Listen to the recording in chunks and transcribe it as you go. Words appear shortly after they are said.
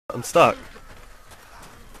I'm stuck.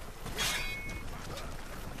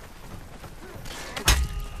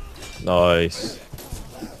 Nice.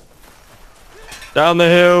 Down the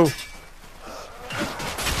hill.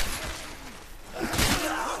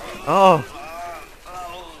 Oh.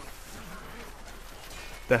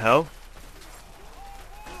 The hell?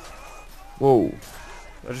 Whoa.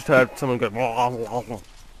 I just heard someone go.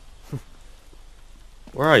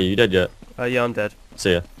 Where are you? You dead yet? Yeah, I'm dead.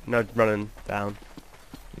 See ya. No, running down.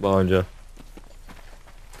 Behind you.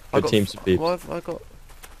 Good teams of peeps. What have I got?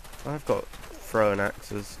 I've got throwing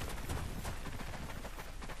axes.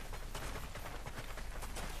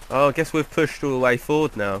 Oh, I guess we've pushed all the way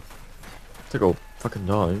forward now. Took all fucking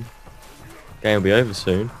time. Game will be over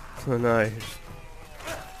soon. Oh no.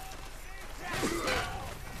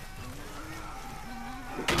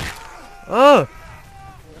 Oh!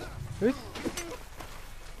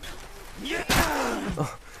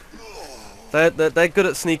 Oh. They're good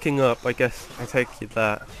at sneaking up, I guess. I take you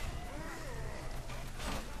that.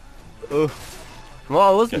 Oh. Well,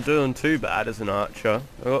 I wasn't doing too bad as an archer.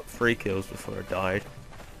 I got 3 kills before I died.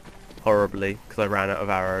 Horribly, because I ran out of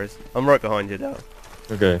arrows. I'm right behind you now.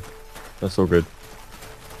 Okay. That's all good.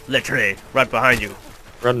 Literally, right behind you.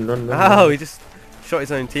 Run, run, run. Oh, run. he just shot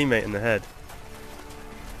his own teammate in the head.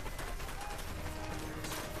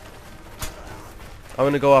 I'm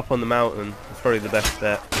gonna go up on the mountain. It's probably the best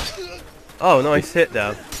bet. Oh, nice hit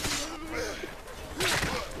down.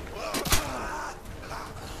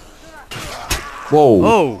 Whoa.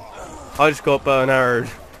 Oh! I just got bow and arrowed.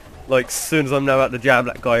 Like, as soon as I'm now about to jab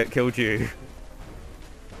that guy, it killed you.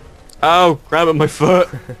 Ow! Grab at my foot.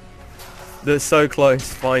 They're so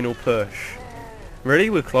close. Final push. Really?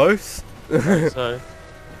 We're close? So.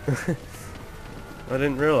 I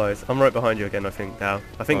didn't realise. I'm right behind you again, I think, now.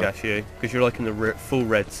 I think Oh. that's you. Because you're like in the full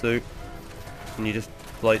red suit. And you just,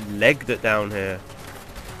 like, legged it down here.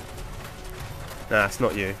 Nah, it's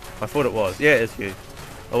not you. I thought it was. Yeah, it is you.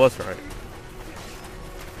 I was right.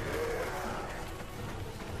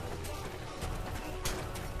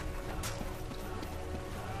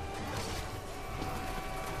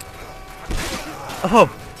 Oh!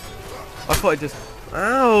 I thought I just...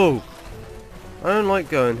 Ow! I don't like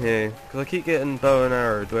going here, because I keep getting bow and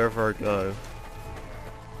arrowed wherever I go.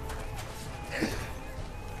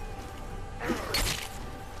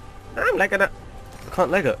 I'm legging it! I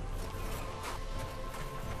can't leg it.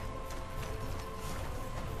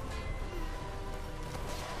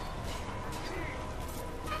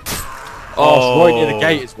 Oh, it's right near the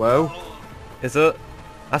gate as well. Is it?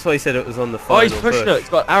 That's why he said it was on the Oh, final he's pushing push. it. It's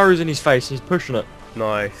got arrows in his face. He's pushing it.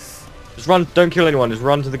 Nice. Just run. Don't kill anyone. Just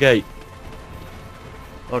run to the gate.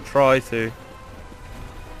 I'll try to.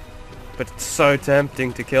 But it's so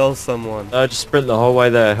tempting to kill someone. Just sprint the whole way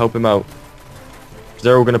there. Help him out. 'Cause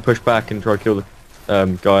they're all going to push back and try to kill the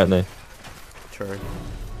guy, aren't they? True.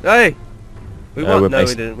 Hey! We we're won. No, we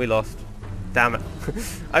basic. didn't. We lost. Damn it.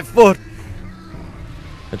 I fought!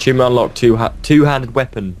 Achievement unlocked. Two-handed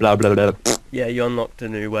weapon. Blah blah blah. Yeah, you unlocked a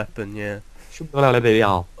new weapon, yeah. Blah, blah,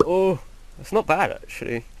 blah. Oh, that's not bad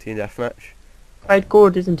actually. Team deathmatch. Quite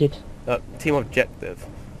good, isn't it? Team objective.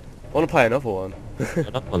 I want to play another one.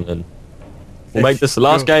 Another one then. We'll make this the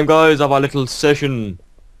last game, guys, of our little session.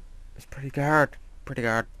 It's pretty good. Pretty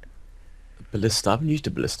good. Ballista. I haven't used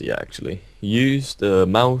a ballista yet, actually. Use the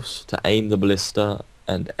mouse to aim the ballista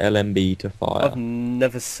and LMB to fire. I've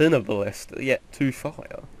never seen a ballista yet to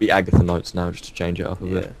fire. Be Agatha Knights now, just to change it up a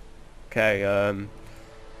bit. Okay.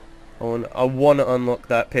 I want to unlock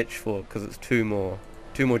that pitchfork because it's two more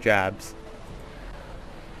jabs.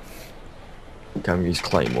 Can we use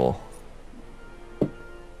Claymore?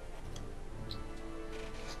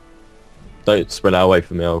 Don't sprint out away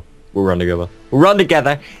from me. We'll run together. We'll run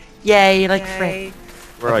together. Yay, like friends.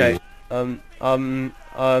 Where are you?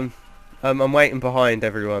 I'm waiting behind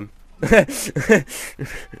everyone. We're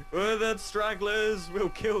the stragglers. We'll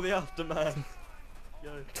kill the afterman.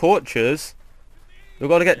 Torches? We've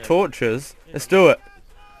got to get torches. Let's do it.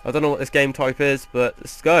 I don't know what this game type is, but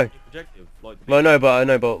let's go. Well, I know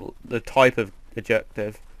about the type of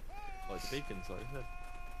objective. Like the beacons, like that.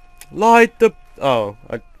 Light the... Oh,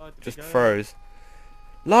 I just froze.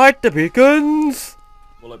 Light the beacons!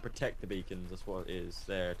 Well, like protect the beacons, that's what it is.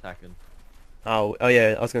 They're attacking. Oh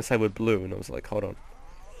yeah, I was going to say we're blue, and I was like, hold on.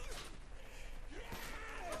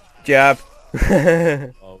 Jab.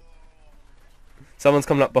 Oh. Someone's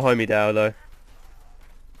coming up behind me now, though.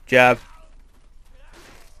 Jab.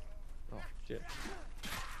 Oh, shit.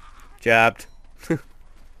 Jabbed.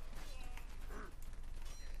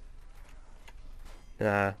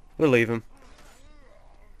 Nah, we'll leave him.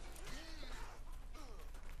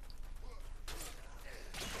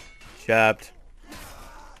 Jabbed.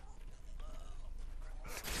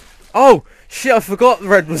 Oh shit! I forgot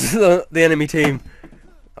red was the enemy team.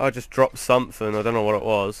 I just dropped something. I don't know what it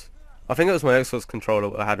was. I think it was my Xbox controller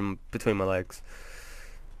that I had in between my legs.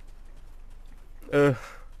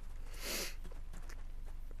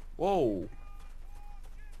 Whoa.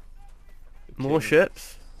 More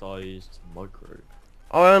ships. Sized micro.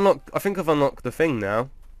 Oh, I think I've unlocked the thing now.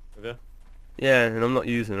 Have you? Yeah, and I'm not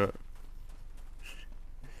using it.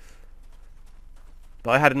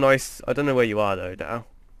 But I had a nice. I don't know where you are though, Dow.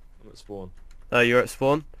 I'm at spawn. Oh, you're at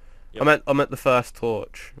spawn. Yep. I'm at the first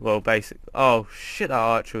torch. Well, basic. Oh shit! That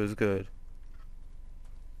archer was good.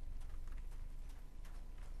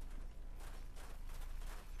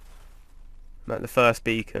 I'm at the first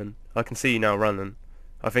beacon. I can see you now running.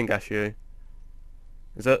 I think that's you.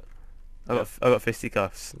 Is it? I got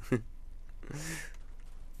fisticuffs.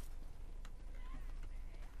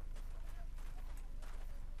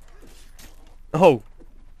 Oh!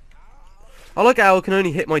 I like how I can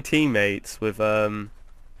only hit my teammates with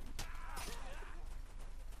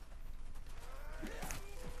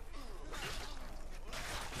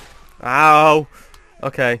Ow!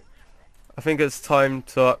 Okay. I think it's time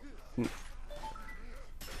to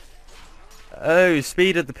Oh,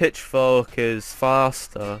 speed of the pitchfork is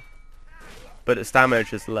faster, but its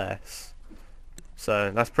damage is less.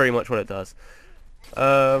 So that's pretty much what it does.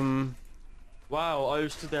 Wow, I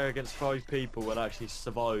stood there against 5 people and actually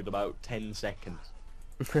survived about 10 seconds.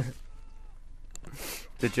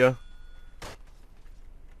 Did you?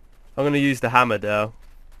 I'm gonna use the hammer now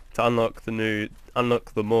to unlock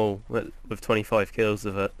them all with 25 kills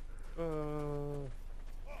of it.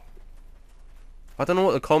 I don't know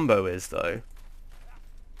what the combo is though.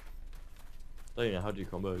 I don't know, how do you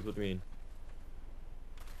combos? What do you mean?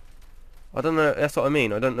 I don't know, that's what I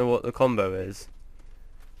mean. I don't know what the combo is.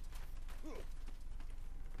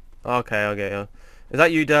 Okay, I get you. Is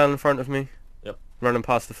that you down in front of me? Yep. Running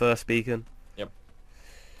past the first beacon? Yep.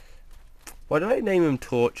 Why do they name them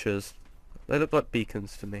torches? They look like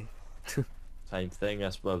beacons to me. Same thing,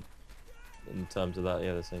 that's well, in terms of that,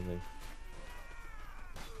 yeah, the same thing.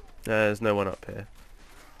 There's no one up here.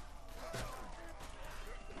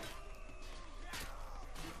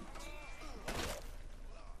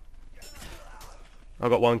 I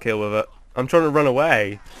got 1 kill with it. I'm trying to run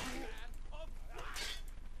away.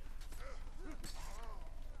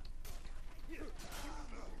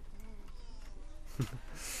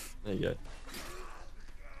 There you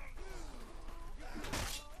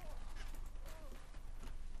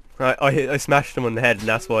go. I smashed him on the head, and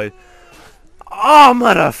that's why. Oh,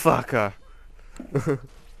 motherfucker!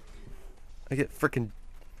 I get freaking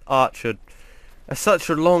archered. It's such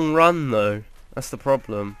a long run, though. That's the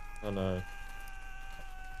problem. Oh no.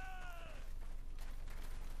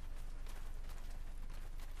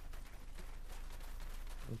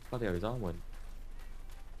 Bloody hell, his arm went.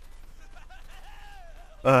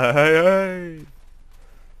 Hey!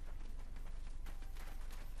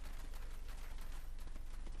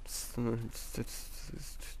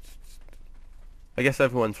 I guess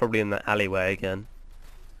everyone's probably in the alleyway again.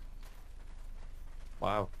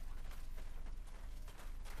 Wow.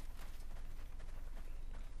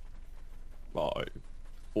 5,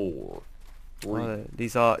 4, 3, Oh,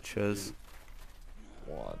 these archers.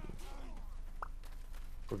 1.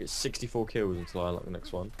 We'll get 64 kills until I unlock the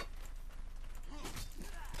next one.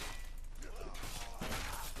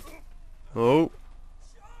 Oh.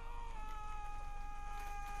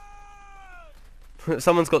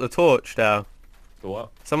 Someone's got the torch now. The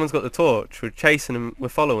what? Someone's got the torch. We're chasing him. We're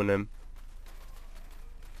following him.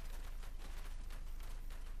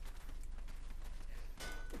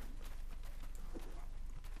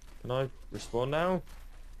 Can I respawn now?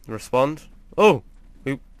 Respond. Oh,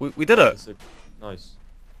 we did it. Nice.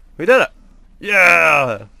 We did it.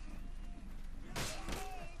 Yeah.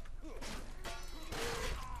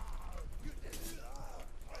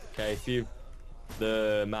 Okay, if you,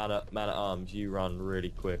 the man at arms, you run really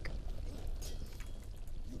quick.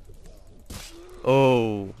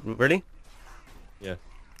 Oh, really? Yeah.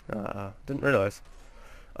 Didn't realise.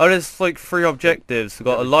 Oh, there's like 3 objectives. We've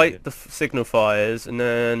got to light the signal fires, and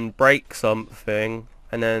then break something,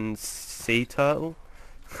 and then sea turtle?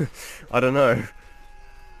 I don't know.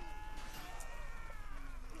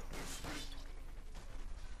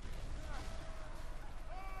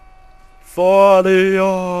 For the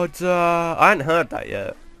order! I hadn't heard that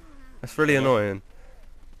yet. That's really annoying.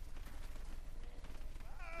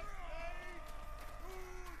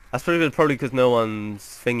 That's probably because no one's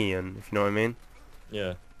thingying, if you know what I mean.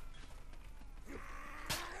 Yeah.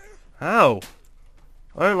 How?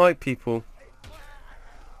 I don't like people.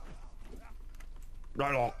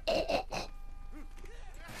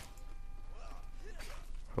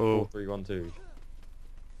 Oh. 4312.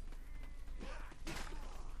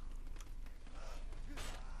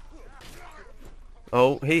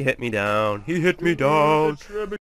 Oh, he hit me down. He hit me down.